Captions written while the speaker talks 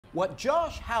What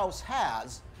Josh House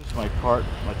has This is my cart,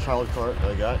 my child cart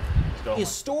that I got. is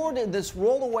stored in this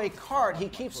rollaway cart he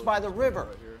keeps by the river,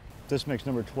 This makes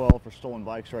number 12 for stolen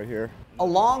bikes right here.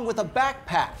 along with a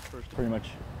backpack. Pretty much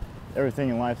everything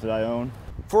in life that I own.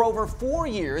 For over 4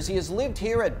 years, he has lived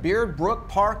here at Beard Brook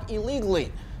Park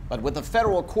illegally. But with a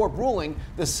federal court ruling,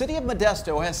 the City of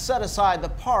Modesto has set aside the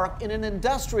park in an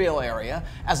industrial area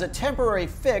as a temporary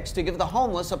fix to give the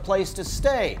homeless a place to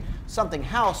stay, something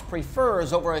House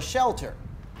prefers over a shelter.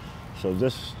 So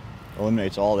this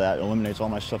eliminates all that, eliminates all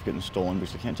my stuff getting stolen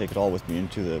because I can't take it all with me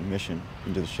into the mission,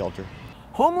 into the shelter.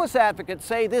 Homeless advocates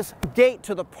say this gate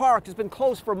to the park has been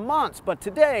closed for months, but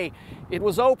today it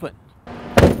was open.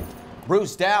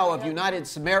 Bruce Dow of United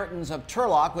Samaritans of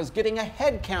Turlock was getting a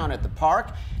head count at the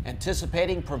park,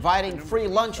 anticipating providing free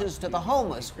lunches to the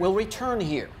homeless will return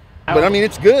here. But I mean,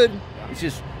 it's good. It's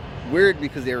just weird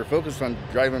because they were focused on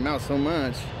driving them out so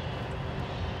much,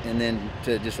 and then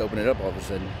to just open it up all of a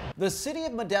sudden. The City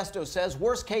of Modesto says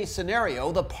worst case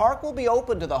scenario, the park will be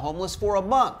open to the homeless for a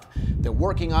month. They're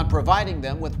working on providing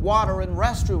them with water and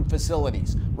restroom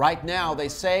facilities. Right now, they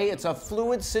say it's a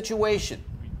fluid situation.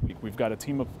 We've got a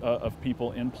team of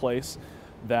people in place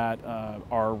that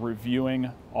are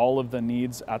reviewing all of the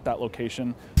needs at that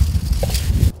location.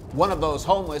 One of those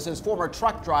homeless is former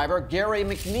truck driver Gary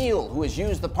McNeil, who has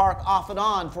used the park off and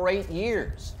on for 8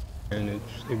 years. And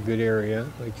it's a good area.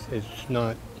 Like, it's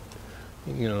not,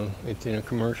 you know, it's in a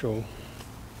commercial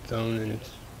zone, and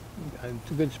it's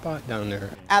a good spot down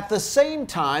there. At the same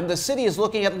time, the city is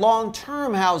looking at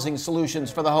long-term housing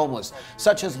solutions for the homeless,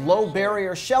 such as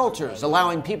low-barrier shelters,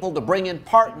 allowing people to bring in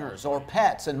partners or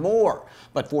pets and more.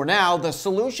 But for now, the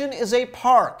solution is a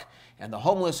park, and the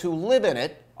homeless who live in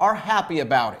it are happy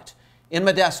about it. In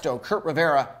Modesto, Kurt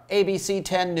Rivera, ABC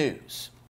 10 News.